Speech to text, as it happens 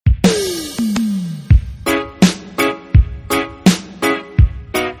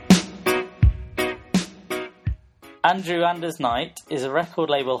Andrew Anders Knight is a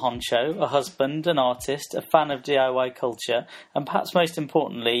record label honcho, a husband, an artist, a fan of DIY culture, and perhaps most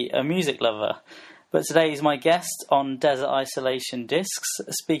importantly, a music lover. But today he's my guest on Desert Isolation Discs,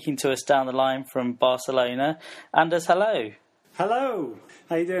 speaking to us down the line from Barcelona. Anders, hello. Hello.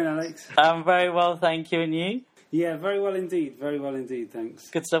 How you doing, Alex? I'm very well, thank you. And you? Yeah, very well indeed. Very well indeed,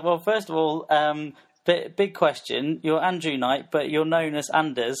 thanks. Good stuff. Well, first of all, big question. You're Andrew Knight, but you're known as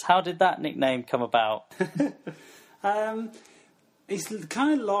Anders. How did that nickname come about? It's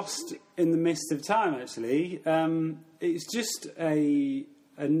kind of lost in the mist of time, actually. It's just a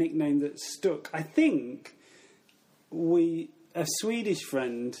nickname that stuck. I think a Swedish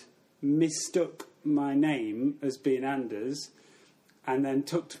friend mistook my name as being Anders and then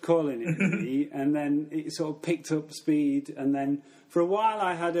took to calling it me, and then it sort of picked up speed, and then for a while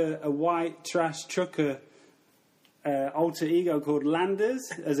I had a white trash trucker alter ego called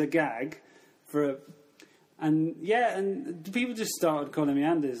Landers as a gag and people just started calling me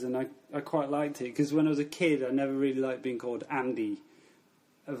Anders, and I quite liked it, because when I was a kid I never really liked being called Andy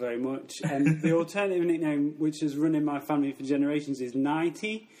very much. And the alternative nickname, which has run in my family for generations, is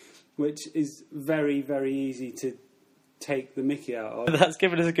Nighty, which is very, very easy to take the mickey out of. That's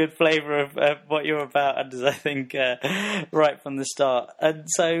given us a good flavour of what you're about, Anders, I think, right from the start. And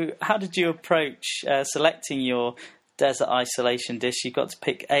so how did you approach selecting your Desert Isolation disc? You got to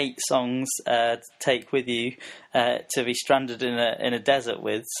pick 8 songs to take with you to be stranded in a desert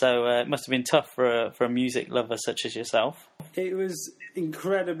with. So it must have been tough for a music lover such as yourself. It was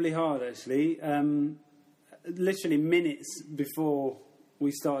incredibly hard, actually. Literally minutes before we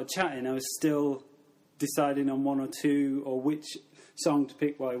started chatting, I was still deciding on one or two, or which song to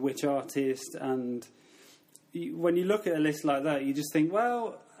pick by which artist. And when you look at a list like that, you just think,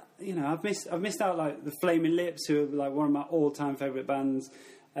 well, you know, I've missed out, like the Flaming Lips, who are like one of my all-time favourite bands.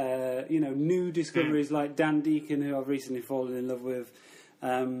 New discoveries like Dan Deacon, who I've recently fallen in love with.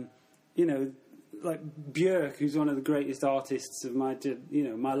 Like Björk, who's one of the greatest artists of my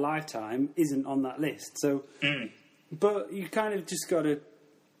lifetime, isn't on that list. So, but you kind of just got to,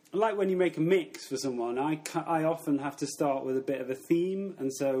 like when you make a mix for someone, I often have to start with a bit of a theme,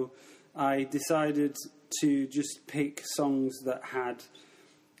 and so I decided to just pick songs that had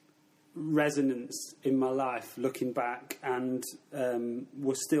resonance in my life looking back, and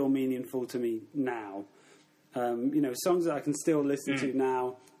were still meaningful to me now. Songs that I can still listen to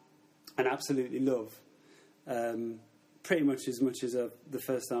now and absolutely love, pretty much as the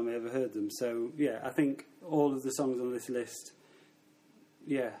first time I ever heard them. So yeah, I think all of the songs on this list,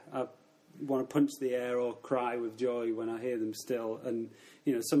 I want to punch the air or cry with joy when I hear them still. And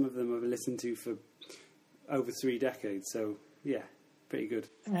some of them I've listened to for over 3 decades. So yeah, pretty good.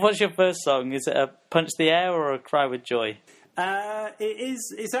 What's your first song? Is it a punch the air or a cry with joy?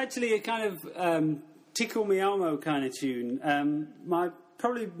 It's actually a kind of Tickle Me Elmo kind of tune.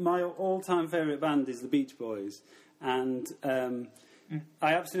 Probably my all-time favourite band is the Beach Boys, and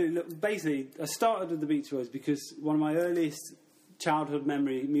I absolutely basically I started with the Beach Boys because one of my earliest childhood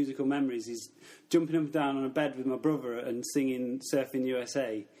musical memories is jumping up and down on a bed with my brother and singing Surfing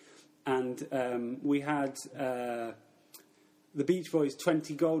USA, and we had the Beach Boys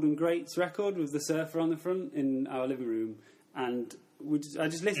 20 Golden Greats record with the surfer on the front in our living room, and I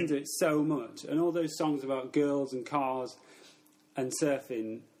just listened to it so much, and all those songs about girls and cars and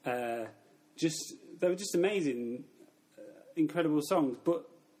surfing, they were just amazing, incredible songs. But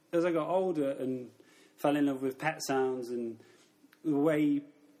as I got older and fell in love with Pet Sounds and the way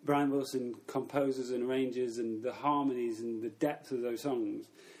Brian Wilson composes and arranges, and the harmonies and the depth of those songs,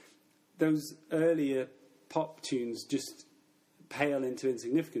 those earlier pop tunes just pale into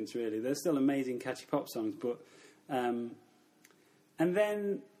insignificance, really. They're still amazing, catchy pop songs, but and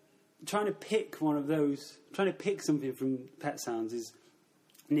then trying to pick something from Pet Sounds is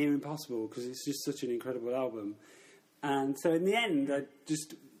near impossible, because it's just such an incredible album. And so in the end, I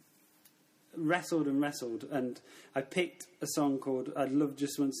just wrestled, and I picked a song called I'd Love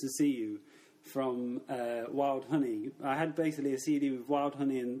Just Once to See You from Wild Honey. I had basically a CD with Wild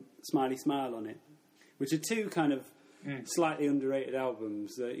Honey and Smiley Smile on it, which are two kind of slightly underrated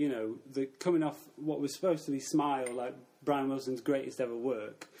albums that, they're coming off what was supposed to be Smile, like Brian Wilson's greatest ever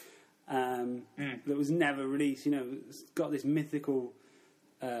work, that was never released. It's got this mythical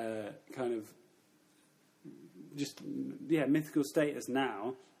kind of mythical status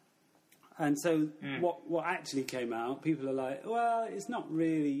now. And so what actually came out, people are like, well, it's not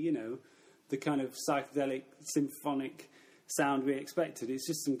really, the kind of psychedelic symphonic sound we expected. It's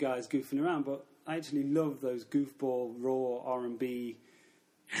just some guys goofing around. But I actually love those goofball, raw R&B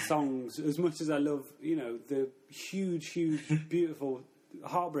songs as much as I love, the huge, beautiful,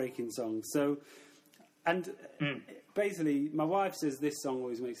 heartbreaking songs. So And basically, my wife says this song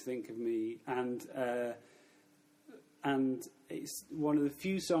always makes her think of me, and it's one of the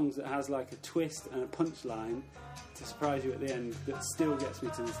few songs that has like a twist and a punchline to surprise you at the end that still gets me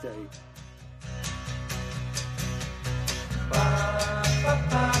to this day.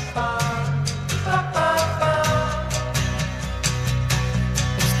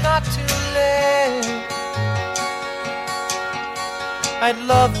 It's not too late. I'd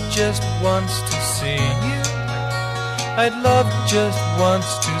love just once to see you. I'd love just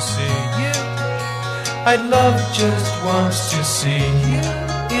once to see you. I'd love just once to see you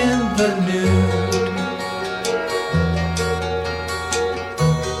in the nude.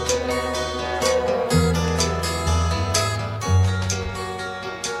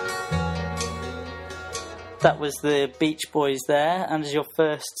 That was the Beach Boys there, and as your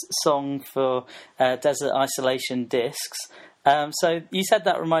first song for Desert Isolation Discs. So you said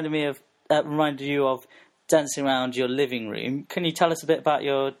that reminded you of dancing around your living room. Can you tell us a bit about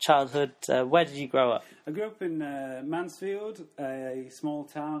your childhood? Where did you grow up? I grew up in Mansfield, a small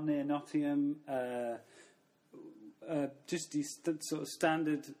town near Nottingham. Just the sort of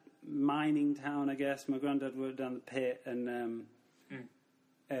standard mining town, I guess. My granddad worked down the pit, and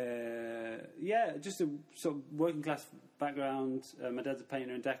just a sort of working class background. My dad's a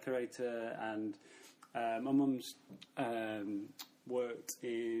painter and decorator, and my mum's worked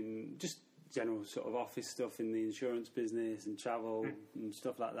in just general sort of office stuff in the insurance business and travel and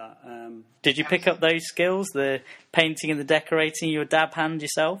stuff like that. Did you pick up those skills, the painting and the decorating, your dab hand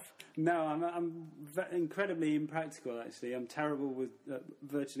yourself? No, I'm incredibly impractical, actually. I'm terrible with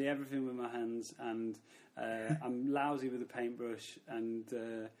virtually everything with my hands, and I'm lousy with a paintbrush. And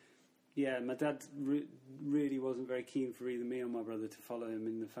my dad really wasn't very keen for either me or my brother to follow him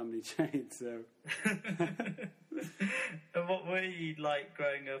in the family trade. So, and what were you like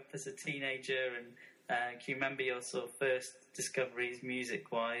growing up as a teenager? And can you remember your sort of first discoveries,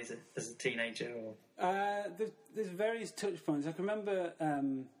 music-wise, as a teenager? Or? There's various touch points. I can remember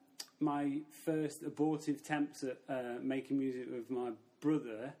my first abortive attempts at making music with my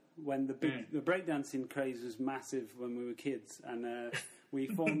brother when the breakdancing craze was massive when we were kids, and we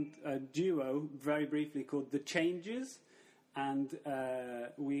formed a duo very briefly called The Changes, and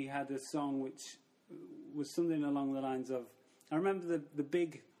we had a song which was something along the lines of, I remember the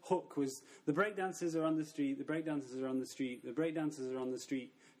big hook was, the breakdancers are on the street, the breakdancers are on the street, the breakdancers are on the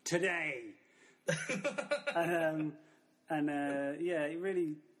street today. It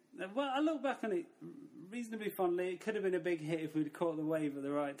really, well, I look back on it reasonably fondly. It could have been a big hit if we'd caught the wave at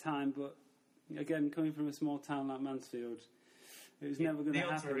the right time, but again, coming from a small town like Mansfield, it was never going to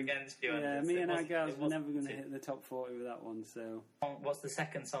happen. The odds were against you. Yeah, me and our guys were never going to hit the top 40 with that one. So, what's the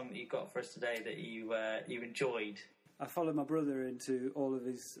second song that you got for us today that you enjoyed? I followed my brother into all of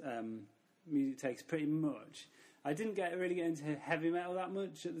his music takes pretty much. I didn't really get into heavy metal that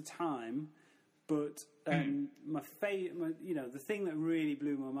much at the time, but the thing that really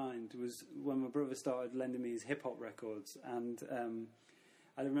blew my mind was when my brother started lending me his hip hop records, and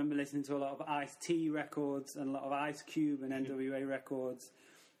I remember listening to a lot of Ice-T records and a lot of Ice Cube and NWA records,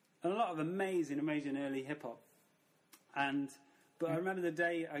 and a lot of amazing early hip hop. But I remember the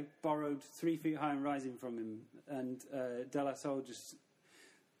day I borrowed 3 Feet High and Rising from him, and De La Soul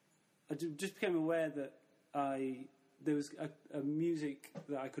I just became aware that there was a music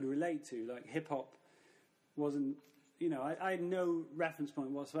that I could relate to, like hip hop wasn't, I had no reference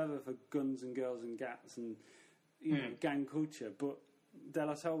point whatsoever for guns and girls and gats and gang culture, but De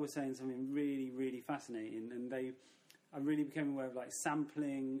La Soul was saying something really, really fascinating, and I really became aware of like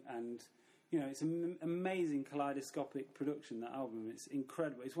sampling, and it's an amazing kaleidoscopic production, that album. It's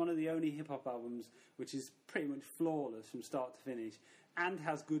incredible. It's one of the only hip hop albums which is pretty much flawless from start to finish and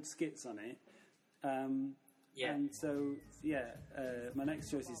has good skits on it. And so, my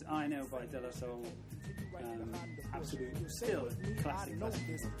next choice is I Know by De La Soul. Absolute, still a classic.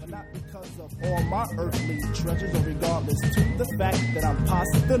 But not because of all my earthly treasures, or regardless to the fact that I'm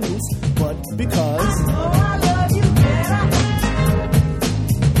past the noose, but because I love you better.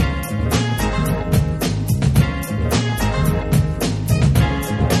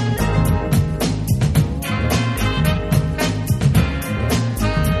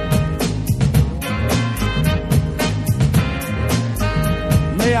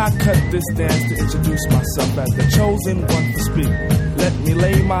 I cut this dance to introduce myself as the chosen one to speak. Let me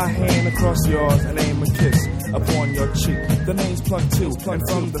lay my hand across yours and aim a kiss upon your cheek. The name's Plug 2, and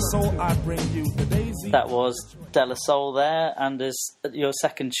from the soul I bring you the daisy. That was De La Soul there, and as your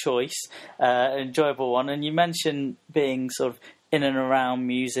second choice, an enjoyable one. And you mentioned being sort of in and around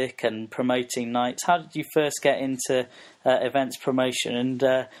music and promoting nights. How did you first get into events promotion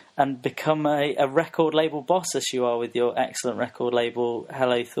and become a record label boss, as you are with your excellent record label,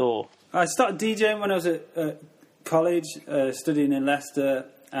 Hello Thor? I started DJing when I was at college, studying in Leicester,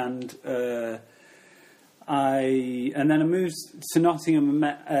 and then I moved to Nottingham and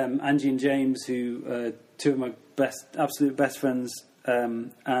met Angie and James, who two of my absolute best friends,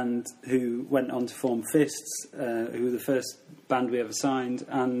 and who went on to form Fists, who were the first band we ever signed,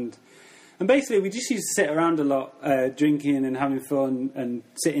 and basically we just used to sit around a lot, drinking and having fun and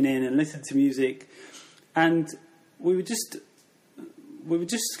sitting in and listening to music, and we were just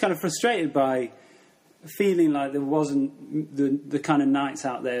kind of frustrated by feeling like there wasn't the kind of nights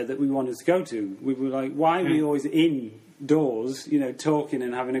out there that we wanted to go to. We were like, why are we always indoors, talking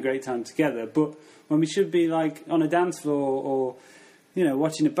and having a great time together, but when we should be like on a dance floor or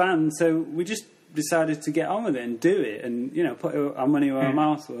watching a band? So we just decided to get on with it and do it, and put our money where our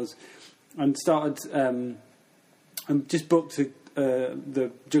mouth was, and started and just booked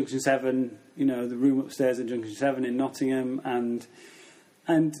the Junction 7, the room upstairs at Junction 7 in Nottingham,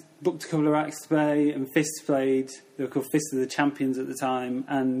 and booked a couple of acts to play, and Fists played. They were called Fists of the Champions at the time,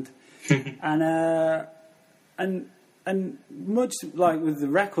 and much like with the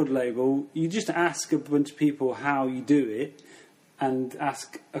record label, you just ask a bunch of people how you do it, and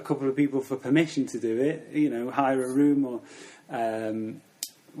ask a couple of people for permission to do it, hire a room or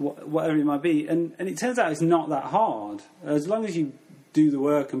whatever it might be. And it turns out it's not that hard, as long as you do the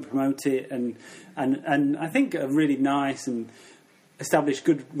work and promote it, and I think a really nice and establish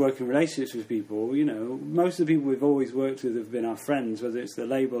good working relationships with people. Most of the people we've always worked with have been our friends, whether it's the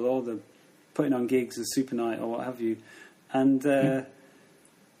label or the putting on gigs as Super Night or what have you. And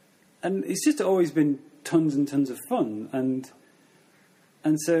it's just always been tons and tons of fun.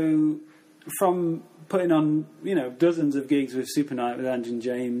 And so from putting on, dozens of gigs with Super Night, with Angie and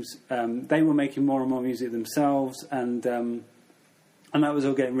James, they were making more and more music themselves, and that was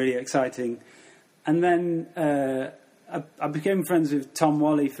all getting really exciting. And then I became friends with Tom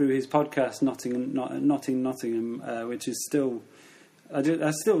Wally through his podcast, Nottingham, which is still...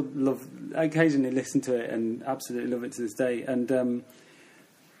 I still love... I occasionally listen to it and absolutely love it to this day. And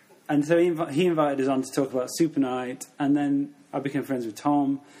so he invited us on to talk about Super Night, and then I became friends with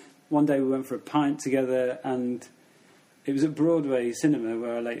Tom. One day we went for a pint together, and it was at Broadway Cinema,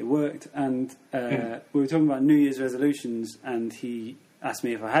 where I later worked, and we were talking about New Year's resolutions, and he asked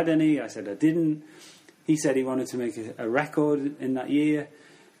me if I had any. I said I didn't. He said he wanted to make a record in that year.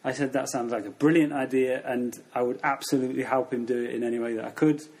 I said that sounds like a brilliant idea, and I would absolutely help him do it in any way that I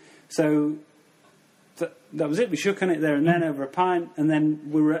could. So that was it. We shook on it there and then over a pint, and then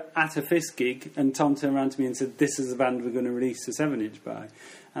we were at a Fist gig, and Tom turned around to me and said, "This is the band we're going to release a 7-inch by."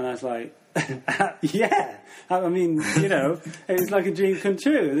 And I was like, yeah. I mean, it was like a dream come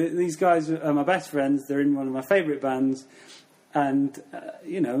true. These guys are my best friends. They're in one of my favourite bands. And,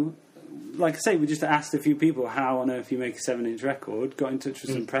 like I say, we just asked a few people how on earth you make a 7-inch record, got in touch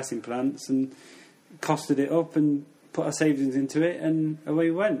with some pressing plants and costed it up and put our savings into it, and away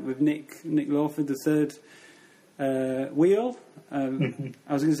we went with Nick Lawford, the third wheel. I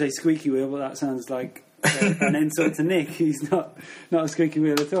was going to say squeaky wheel, but that sounds like an insult to Nick. He's not a squeaky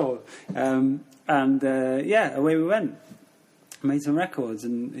wheel at all. Away we went. Made some records,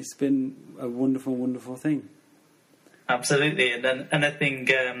 and it's been a wonderful, wonderful thing. Absolutely, and I think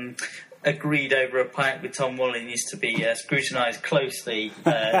agreed over a pint with Tom Wally needs to be scrutinised closely.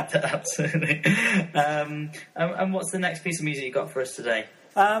 Absolutely. And what's the next piece of music you got for us today?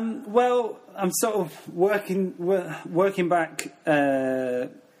 Well, I'm sort of working back to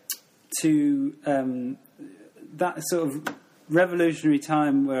that sort of revolutionary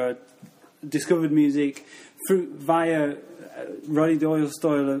time where I discovered music via Roddy Doyle's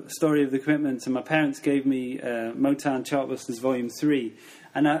story of the Commitments, and my parents gave me Motown Chartbusters Volume 3,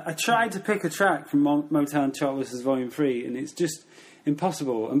 and I tried to pick a track from Motown Chartbusters Volume 3, and it's just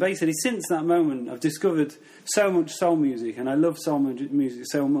impossible. And basically since that moment I've discovered so much soul music, and I love soul music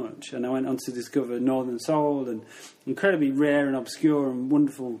so much, and I went on to discover Northern Soul and incredibly rare and obscure and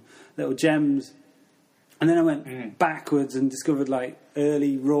wonderful little gems. And then I went backwards and discovered like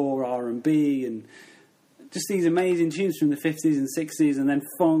early raw R&B and just these amazing tunes from the 50s and 60s, and then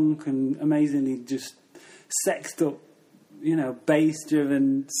funk and amazingly just sexed up,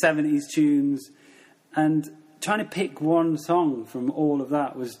 bass-driven 70s tunes. And trying to pick one song from all of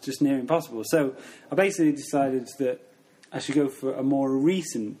that was just near impossible. So I basically decided that I should go for a more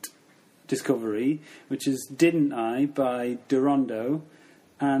recent discovery, which is Didn't I by Durondo.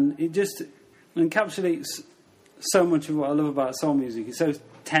 And it just encapsulates so much of what I love about soul music. It's so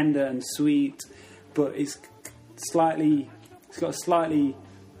tender and sweet, but it's slightly It's got a slightly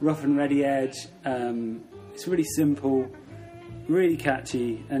rough and ready edge. It's really simple, really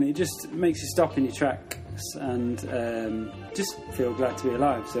catchy, and it just makes you stop in your tracks and just feel glad to be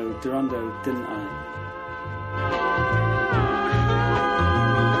alive. So Durando, Didn't I?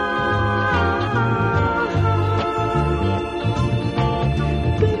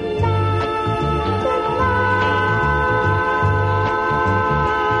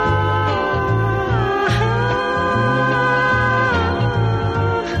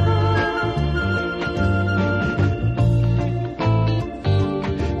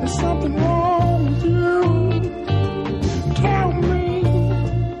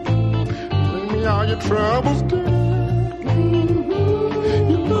 Troubles, girl.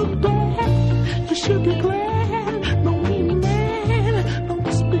 You look bad, you should be glad. Don't be mad, don't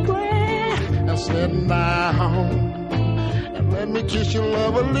just be glad. I said now, and let me kiss your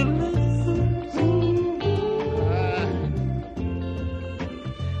love a little.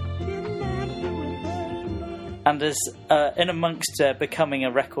 And as in amongst becoming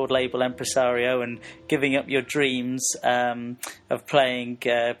a record label impresario and giving up your dreams of playing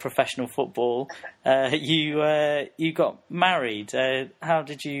professional football, you got married. How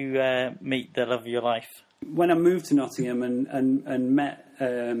did you meet the love of your life? When I moved to Nottingham and met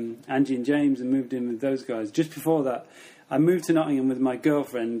Angie and James and moved in with those guys, just before that, I moved to Nottingham with my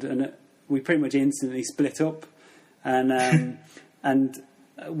girlfriend, and we pretty much instantly split up. And and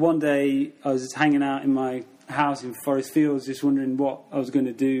one day I was hanging out in my house in Forest Fields, just wondering what I was going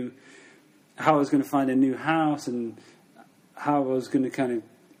to do, how I was going to find a new house, and how I was going to kind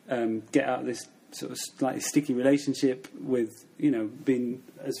of get out of this sort of slightly sticky relationship with, being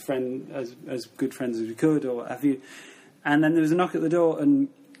as good friends as we could, or what have you. And then there was a knock at the door, and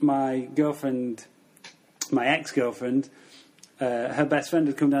my ex-girlfriend, her best friend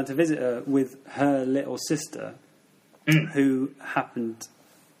had come down to visit her with her little sister,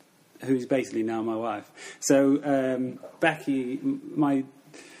 who's basically now my wife. So Becky,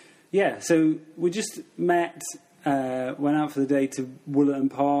 so we just met, went out for the day to Woollerton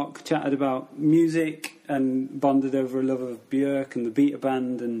Park, chatted about music and bonded over a love of Björk and the Beta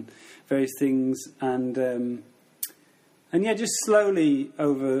Band and various things. And just slowly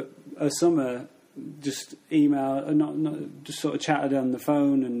over a summer, just just sort of chatted on the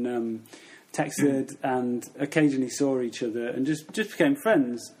phone and texted and occasionally saw each other and just became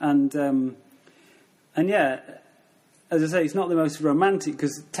friends. And as I say, it's not the most romantic,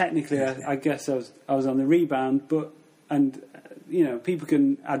 because technically I guess I was on the rebound, but people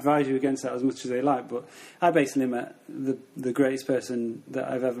can advise you against that as much as they like, but I basically met the greatest person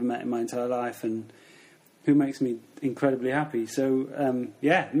that I've ever met in my entire life, and who makes me incredibly happy. So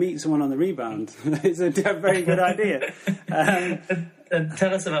meet someone on the rebound. It's a very good idea. And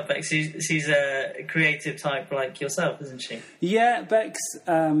tell us about Bex. She's a creative type like yourself, isn't she? Yeah, Bex.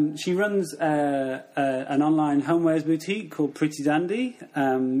 She runs an online homewares boutique called Pretty Dandy.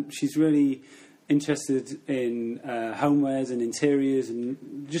 She's really interested in homewares and interiors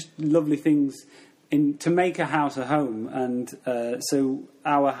and just lovely things to make a house a home. And so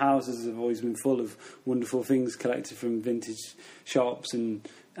our houses have always been full of wonderful things collected from vintage shops and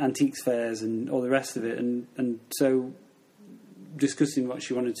antiques fairs and all the rest of it. And so, discussing what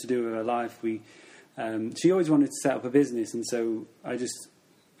she wanted to do with her life, she always wanted to set up a business, and so I just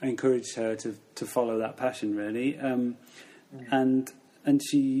encouraged her to follow that passion, really. And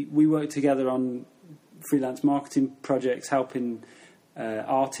we worked together on freelance marketing projects, helping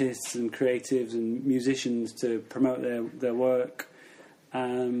artists and creatives and musicians to promote their work.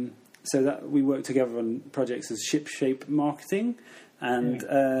 So that we worked together on projects as Shipshape Marketing, and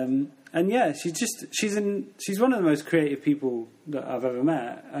she's one of the most creative people that I've ever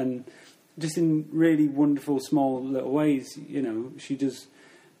met, and just in really wonderful small little ways.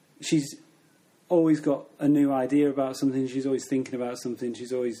 She's always got a new idea about something. She's always thinking about something.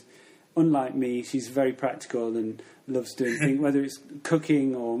 She's always, unlike me, she's very practical and loves doing things, whether it's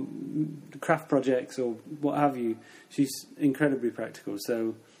cooking or craft projects or what have you. She's incredibly practical.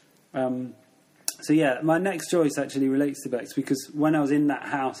 So my next choice actually relates to Bex, because when I was in that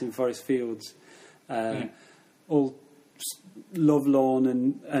house in Forest Fields, all lovelorn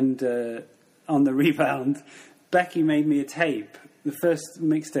and on the rebound, Becky made me a tape, the first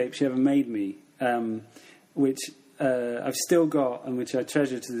mixtape she ever made me, which I've still got and which I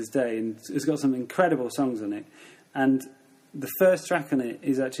treasure to this day, and it's got some incredible songs on it. And the first track on it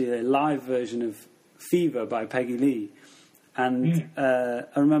is actually a live version of Fever by Peggy Lee. And I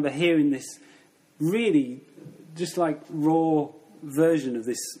remember hearing this really just like raw version of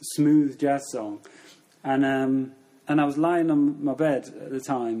this smooth jazz song, and I was lying on my bed at the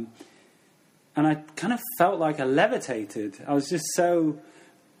time, I kind of felt like I levitated. I was just so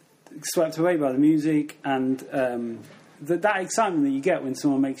swept away by the music and that excitement that you get when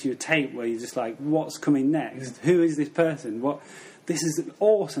someone makes you a tape where you're just like, what's coming next? Who is this person? This is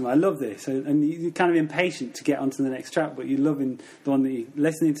awesome. I love this. And you're kind of impatient to get onto the next track, but you're loving the one that you're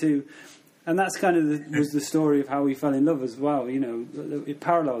listening to. And that's kind of was the story of how we fell in love as well. You know, it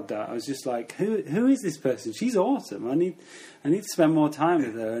paralleled that. I was just like, who is this person? She's awesome. I need to spend more time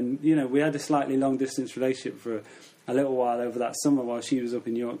with her. And, you know, we had a slightly long distance relationship for a little while over that summer while she was up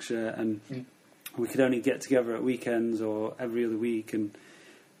in Yorkshire, and we could only get together at weekends or every other week.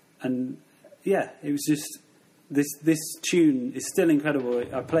 And yeah, it was just this tune is still incredible.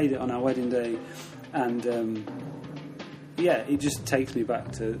 I played it on our wedding day, and yeah, it just takes me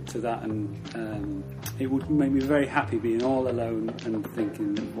back to that, and it would make me very happy being all alone and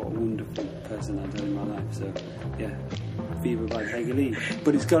thinking what a wonderful person I've done in my life. So yeah, Fever by Peggy Lee,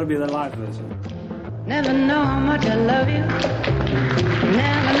 but it's got to be the live version. Never know how much I love you.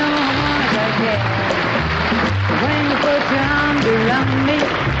 Never know how much I care. When you put your arms around me,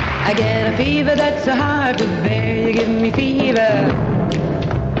 I get a fever that's so hard to bear. You give me fever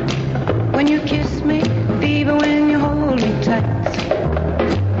when you kiss me, fever when you hold me tight,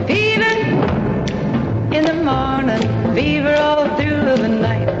 fever in the morning, fever all through the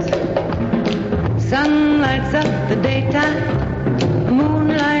night. Sun lights up the daytime, moon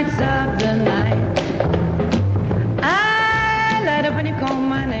lights up the night. I light up when you call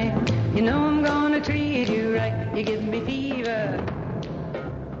my name. You know I'm gonna treat you right. You give me fever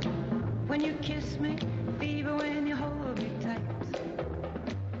when you kiss me, fever when you hold me tight.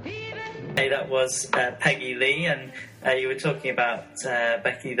 Hey, that was Peggy Lee, and you were talking about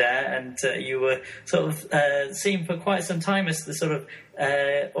Becky there, and you were sort of seen for quite some time as the sort of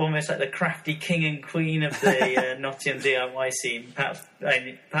almost like the crafty king and queen of the Nottingham DIY scene,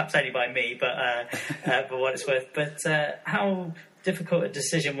 perhaps only by me, but for what it's worth. But how difficult a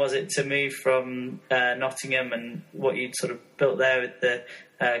decision was it to move from Nottingham and what you'd sort of built there with the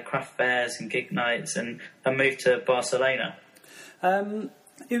craft fairs and gig nights and move to Barcelona?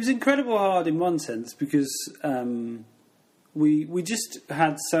 It was incredibly hard in one sense because we just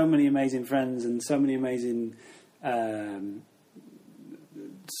had so many amazing friends and so many amazing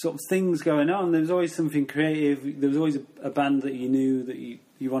sort of things going on. There was always something creative. There was always a band that you knew that you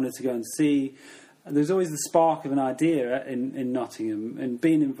wanted to go and see. There was always the spark of an idea in Nottingham, and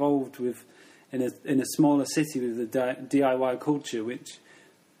being involved with in a smaller city with the DIY culture, which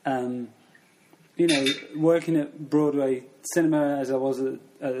you know, working at Broadway cinema as I was at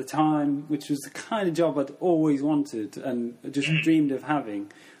the time, which was the kind of job I'd always wanted and just dreamed of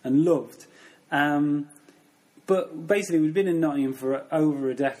having and loved. But basically, we'd been in Nottingham for over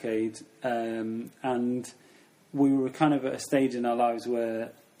a decade, and we were kind of at a stage in our lives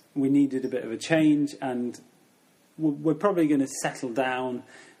where we needed a bit of a change, and we're probably going to settle down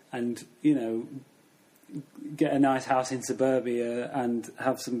and, you know, get a nice house in suburbia and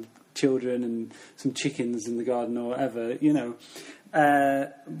have some children and some chickens in the garden or whatever, you know,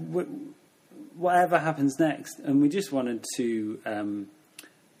 whatever happens next. And we just wanted to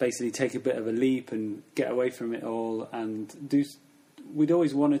basically take a bit of a leap and get away from it all and do. We'd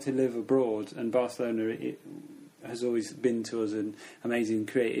always wanted to live abroad, and Barcelona it has always been to us an amazing,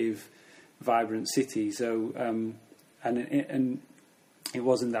 creative, vibrant city. So and it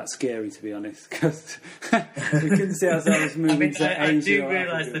wasn't that scary, to be honest, because we couldn't see ourselves moving to Asia. I do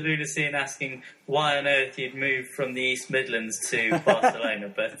realise the lunacy in asking why on earth you'd moved from the East Midlands to Barcelona,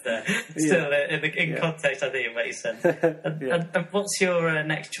 but still, in context, I think it makes sense. And what's your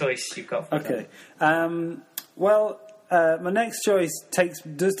next choice you've got for Okay. My next choice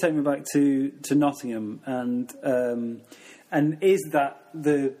does take me back to Nottingham, and is that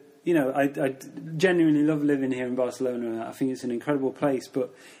the. You know, I genuinely love living here in Barcelona. I think it's an incredible place,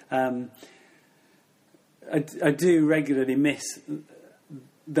 but I do regularly miss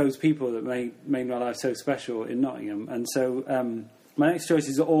those people that made my life so special in Nottingham. And so my next choice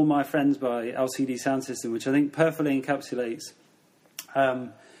is All My Friends by LCD Sound System, which I think perfectly encapsulates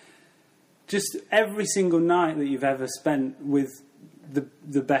just every single night that you've ever spent with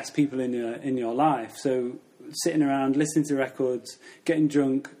the best people in your life. So sitting around, listening to records, getting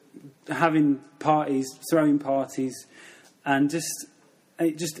drunk, having parties, throwing parties, and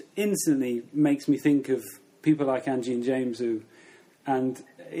it just instantly makes me think of people like Angie and James, and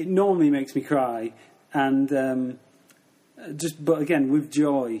it normally makes me cry, and but again with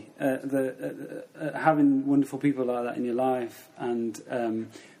joy, having wonderful people like that in your life, and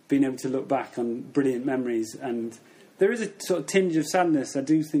being able to look back on brilliant memories. And there is a sort of tinge of sadness. I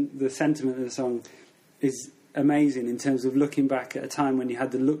do think the sentiment of the song is amazing in terms of looking back at a time when you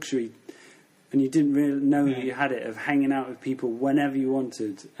had the luxury you didn't really know that you had it, of hanging out with people whenever you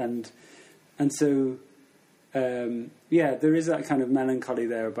wanted, and so there is that kind of melancholy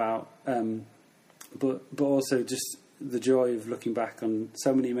there about, but also just the joy of looking back on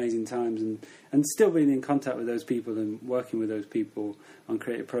so many amazing times and still being in contact with those people and working with those people on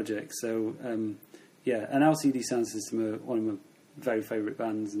creative projects. So and LCD Sound System are one of my very favourite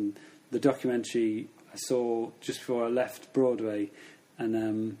bands, and the documentary I saw just before I left Broadway,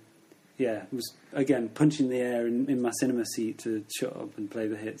 and it was again punching the air in my cinema seat to shut up and play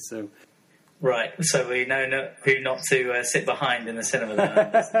the hits. So right, so we know who not to sit behind in the cinema.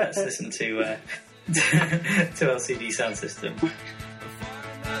 Then let's listen to LCD Sound System.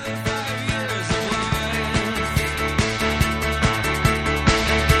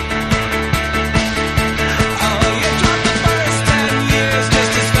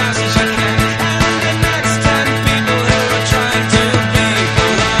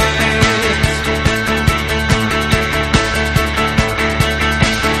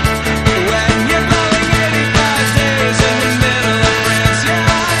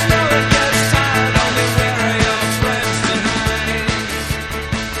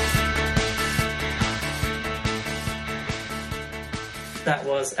 That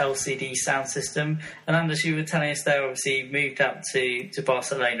was LCD Sound System. And Anders, you were telling us there, obviously, you moved out to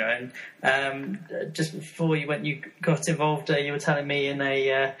Barcelona. And just before you went, you got involved, you were telling me, in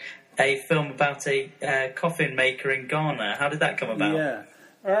a film about a coffin maker in Ghana. How did that come about?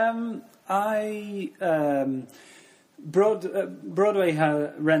 Broadway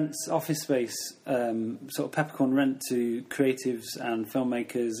rents office space, sort of peppercorn rent to creatives and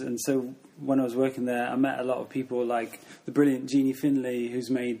filmmakers. And so when I was working there, I met a lot of people like the brilliant Jeannie Finlay,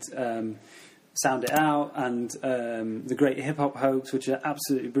 who's made Sound It Out and The Great Hip Hop Hoax, which are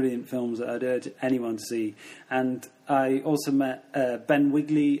absolutely brilliant films that I'd urge anyone to see. And I also met Ben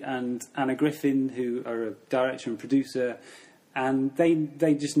Wigley and Anna Griffin, who are a director and producer, and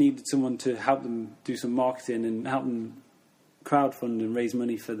they just needed someone to help them do some marketing and help them crowdfund and raise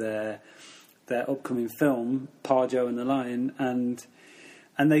money for their upcoming film, Parjo and the Lion, and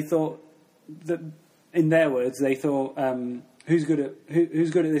they thought that, in their words, they thought, who's good at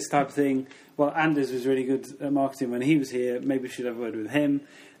this type of thing? Well, Anders was really good at marketing when he was here. Maybe we should have a word with him.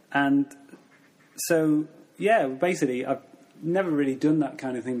 And so, basically, I've never really done that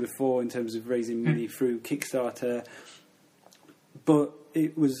kind of thing before in terms of raising money through Kickstarter. But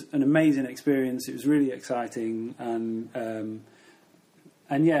it was an amazing experience. It was really exciting, and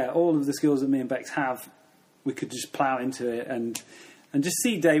all of the skills that me and Bex have, we could just plough into it and just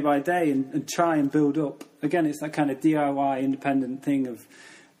see day by day and try and build up. Again, it's that kind of DIY independent thing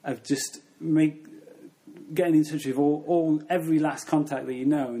of just getting in touch with every last contact that you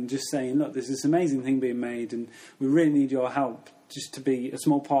know, and just saying, look, there's this amazing thing being made, and we really need your help just to be a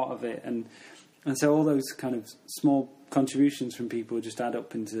small part of it. And so all those kind of small contributions from people just add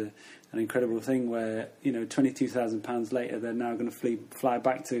up into an incredible thing where, £22,000 later, they're now going to fly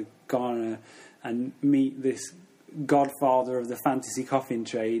back to Ghana and meet this godfather of the fantasy coffin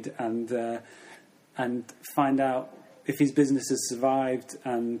trade and find out if his business has survived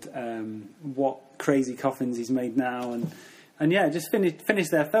and what crazy coffins he's made now, and just finish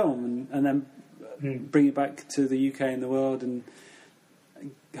their film and then bring it back to the UK and the world, and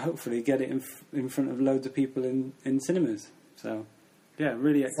hopefully get it in front of loads of people in cinemas. So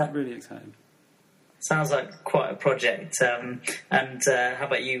really exciting. Sounds like quite a project. And how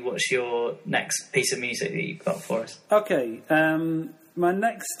about you? What's your next piece of music that you've got for us? Okay, my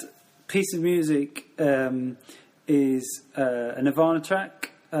next piece of music is a Nirvana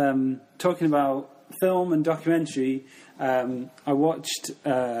track. Talking about film and documentary, I watched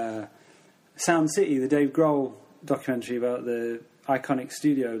Sound City, the Dave Grohl documentary about the iconic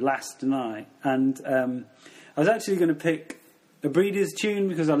studio, last night. And I was actually going to pick a Breeders tune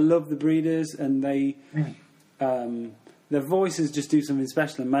because I love the Breeders, and they their voices just do something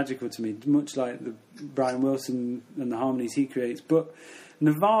special and magical to me, much like the Brian Wilson and the harmonies he creates. But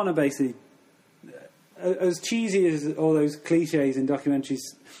Nirvana, basically, as cheesy as all those cliches in documentaries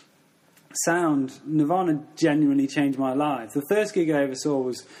sound, Nirvana genuinely changed my life. The first gig I ever saw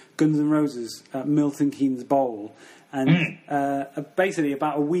was Guns N' Roses at Milton Keynes Bowl, and basically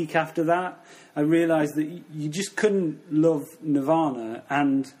about a week after that, I realised that you just couldn't love Nirvana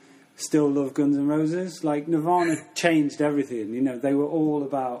and still love Guns N' Roses. Like, Nirvana changed everything. They were all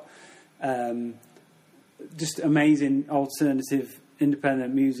about just amazing alternative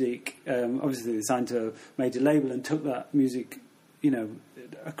independent music. Obviously they signed to a major label and took that music,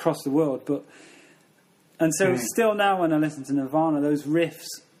 across the world. And so still now when I listen to Nirvana, those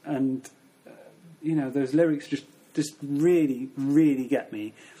riffs and those lyrics just really, really get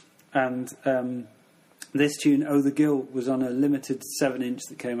me. and this tune, "Oh the Guilt," was on a limited 7-inch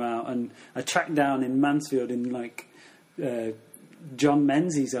that came out, and I tracked down in Mansfield in John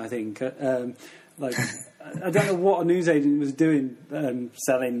Menzies, I think. I don't know what a newsagent was doing,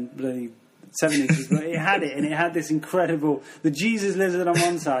 selling bloody 7-inches, but it had it, and it had this incredible, the Jesus Lizard on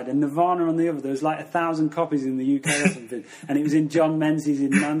one side and Nirvana on the other. There was like 1,000 copies in the UK or something, and it was in John Menzies in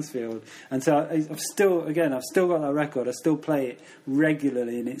Mansfield. And so I've still got that record. I still play it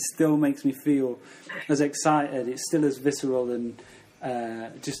regularly, and it still makes me feel as excited. It's still as visceral and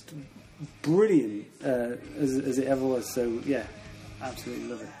just brilliant as it ever was. So yeah, absolutely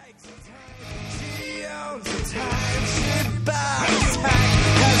love it.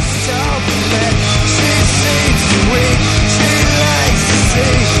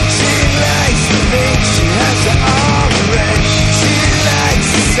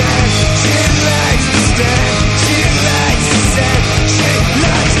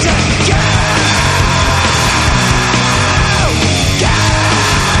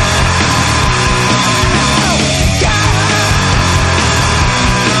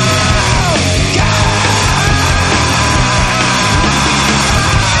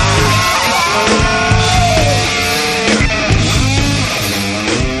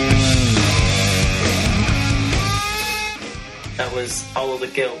 All the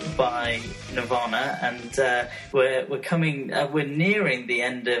Guilt by Nirvana, and we're nearing the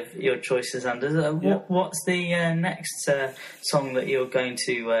end of your choices, Anders. What's the next song that you're going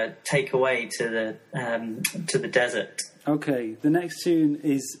to take away to the desert? Okay, the next tune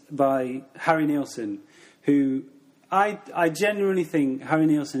is by Harry Nilsson, who I genuinely think Harry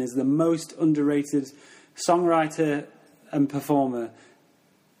Nilsson is the most underrated songwriter and performer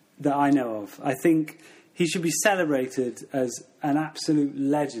that I know of. I think he should be celebrated as an absolute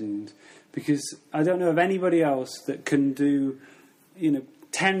legend, because I don't know of anybody else that can do,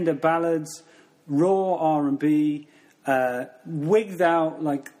 tender ballads, raw R&B, wigged out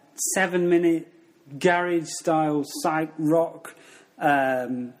 7-minute garage style psych rock,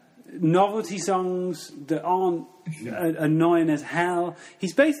 novelty songs that aren't annoying as hell.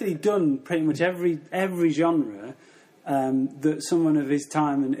 He's basically done pretty much every genre that someone of his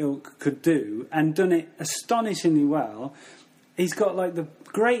time and ilk could do, and done it astonishingly well. He's got the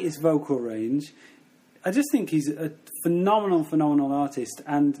greatest vocal range. I just think he's a phenomenal artist.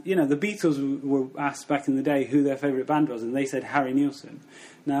 And the Beatles were asked back in the day who their favourite band was, and they said Harry Nilsson.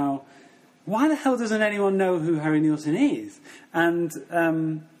 Now, why the hell doesn't anyone know who Harry Nilsson is? And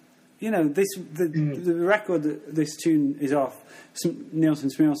the record that this tune is off, Nilsson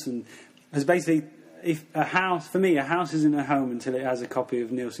Smilsson, has basically, a house isn't a home until it has a copy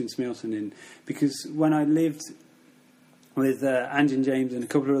of Nilsson Smilsson in. Because when I lived with Ange and James and a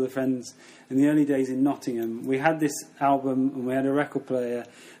couple of other friends in the early days in Nottingham, we had this album and we had a record player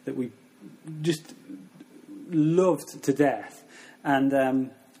that we just loved to death. And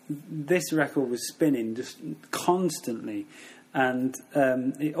this record was spinning just constantly. And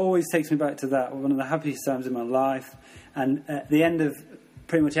it always takes me back to that, one of the happiest times in my life. And at the end of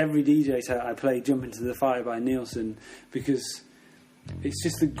pretty much every DJ set, I play Jump Into the Fire by Nilsson, because it's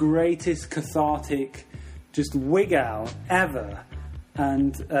just the greatest cathartic, just wig out ever.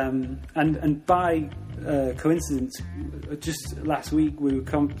 And by coincidence, just last week we were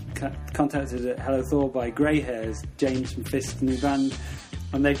contacted at Hello Thor by Grey Hairs, James from Fist's new band,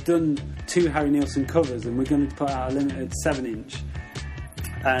 and they've done 2 Harry Nilsson covers, and we're going to put out a limited 7-inch.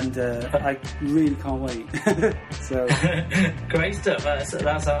 And I really can't wait. So great stuff.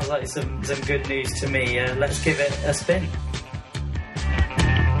 That sounds like some good news to me. Let's give it a spin.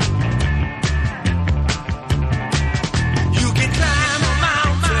 You can climb a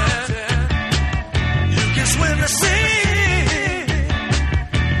mountain, you can swim the sea,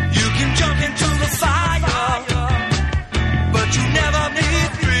 you can jump into the fire, but you never be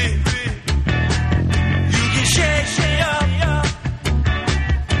free. You can shake me up,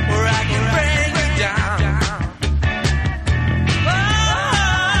 or I can bring you down.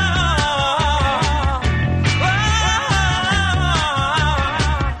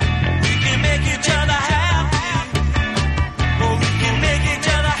 We can make each other happy, or we can make each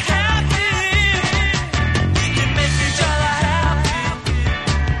other happy. We can make each other happy,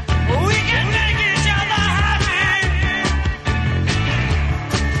 or we can make each other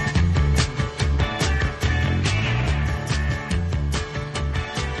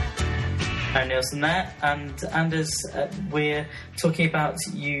Harry Nilsson there, and Anders, we're talking about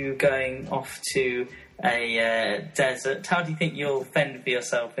you going off to a desert. How do you think you'll fend for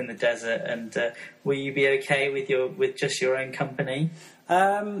yourself in the desert, and will you be okay with just your own company?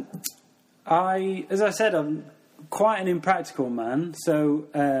 As I said, I'm quite an impractical man, so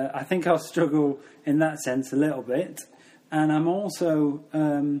I think I'll struggle in that sense a little bit. And I'm also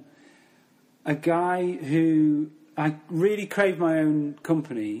a guy who I really crave my own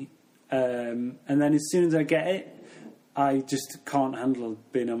company, and then as soon as I get it, I just can't handle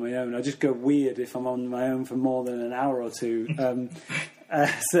being on my own. I just go weird if I'm on my own for more than an hour or two.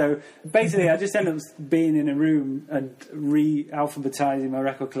 So basically, I just end up being in a room and re-alphabetizing my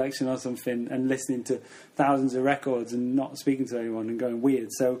record collection or something, and listening to thousands of records and not speaking to anyone and going weird.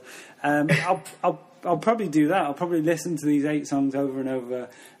 So I'll probably do that. I'll probably listen to these 8 songs over and over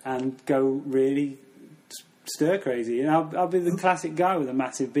and go really stir crazy. And I'll be the classic guy with a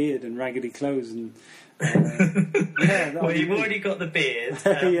massive beard and raggedy clothes and. Well, you've already got the beard.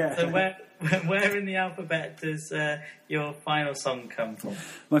 Yeah. So where in the alphabet does your final song come from?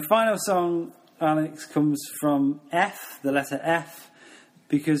 My final song, Alex, comes from F, the letter F,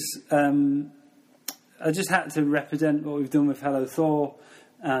 because I just had to represent what we've done with Hello Thor,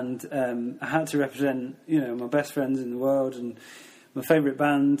 and I had to represent, my best friends in the world and my favourite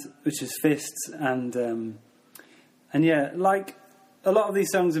band, which is Fists, and yeah, like a lot of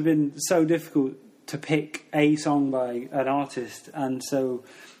these songs have been so difficult to pick a song by an artist, and so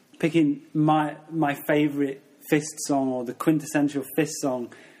picking my favourite Fist song or the quintessential Fist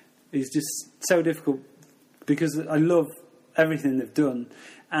song is just so difficult because I love everything they've done,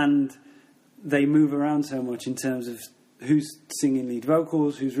 and they move around so much in terms of who's singing lead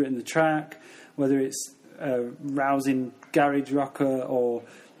vocals, who's written the track, whether it's a rousing garage rocker or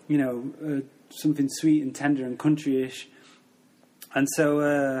something sweet and tender and country-ish. And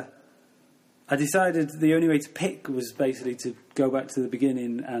so I decided the only way to pick was basically to go back to the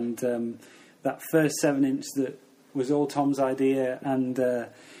beginning, and that first 7-inch that was all Tom's idea, and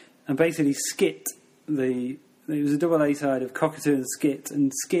basically Skit. It was a double A side of Cockatoo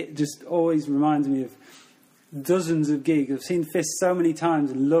and Skit just always reminds me of dozens of gigs. I've seen Fist so many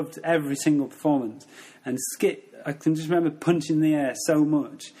times and loved every single performance, and Skit, I can just remember punching the air so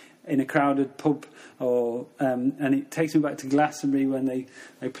much in a crowded pub, and it takes me back to Glastonbury when they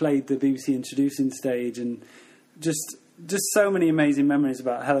played the BBC Introducing stage, and just so many amazing memories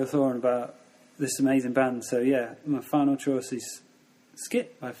about Hello Thor and about this amazing band. So yeah, my final choice is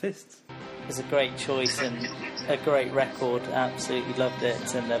Skit by Fists. It was a great choice and a great record. Absolutely loved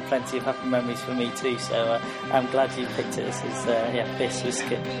it, and plenty of happy memories for me too. So I'm glad you picked it. This is Fists with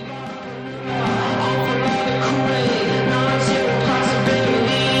Skit.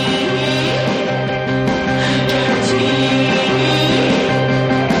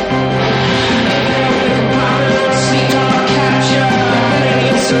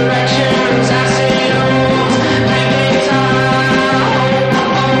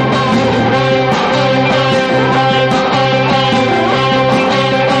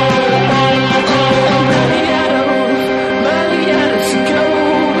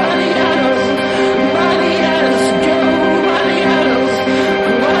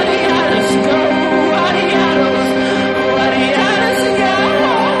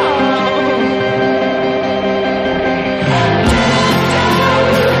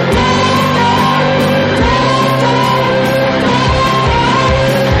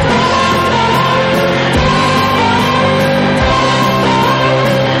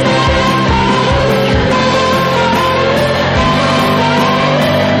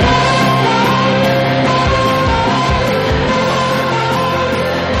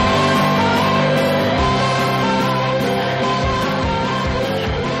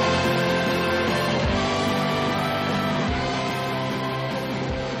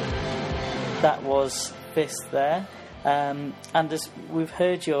 That was Fist there. And as we've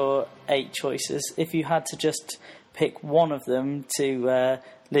heard your 8 choices, if you had to just pick one of them to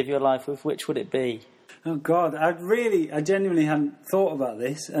live your life with, which would it be? Oh God, I genuinely hadn't thought about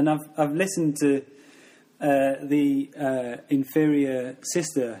this, and I've listened to the Inferior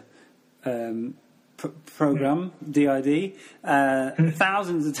Sister program, DID,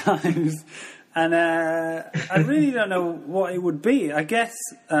 thousands of times, and I really don't know what it would be. I guess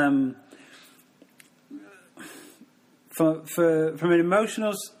from an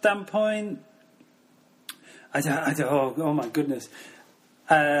emotional standpoint, I don't. Oh my goodness.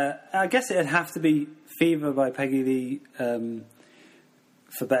 I guess it'd have to be Fever by Peggy Lee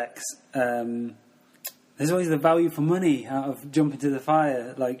for Bex. There's always the value for money out of Jump Into the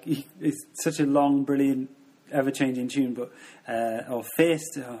Fire. Like, it's such a long, brilliant, ever-changing tune, but or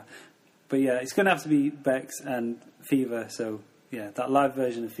Fist. But yeah, it's going to have to be Bex and Fever. So yeah, that live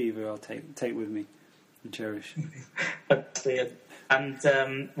version of Fever I'll take with me and cherish.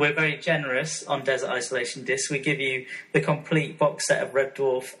 And we're very generous on Desert Isolation Discs. We give you the complete box set of Red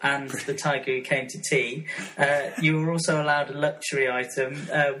Dwarf and The Tiger Who Came to Tea. You were also allowed a luxury item.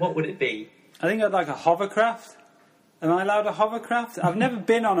 What would it be? I think I'd like a hovercraft. Am I allowed a hovercraft? I've never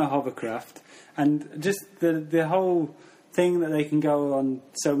been on a hovercraft. And just the whole thing that they can go on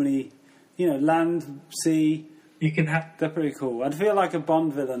so many, land, sea. You can have... They're pretty cool. I'd feel like a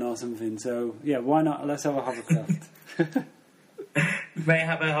Bond villain or something. So, yeah, why not? Let's have a hovercraft. You may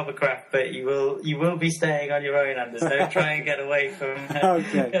have a hovercraft, but you will be staying on your own, Anders. Don't try and get away from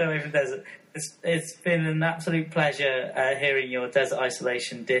desert. It's been an absolute pleasure hearing your Desert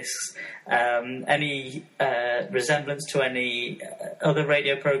Isolation discs. Any resemblance to any other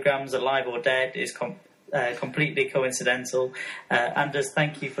radio programmes, alive or dead, is completely coincidental. Anders,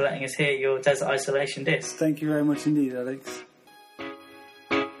 thank you for letting us hear your Desert Isolation discs. Thank you very much indeed, Alex.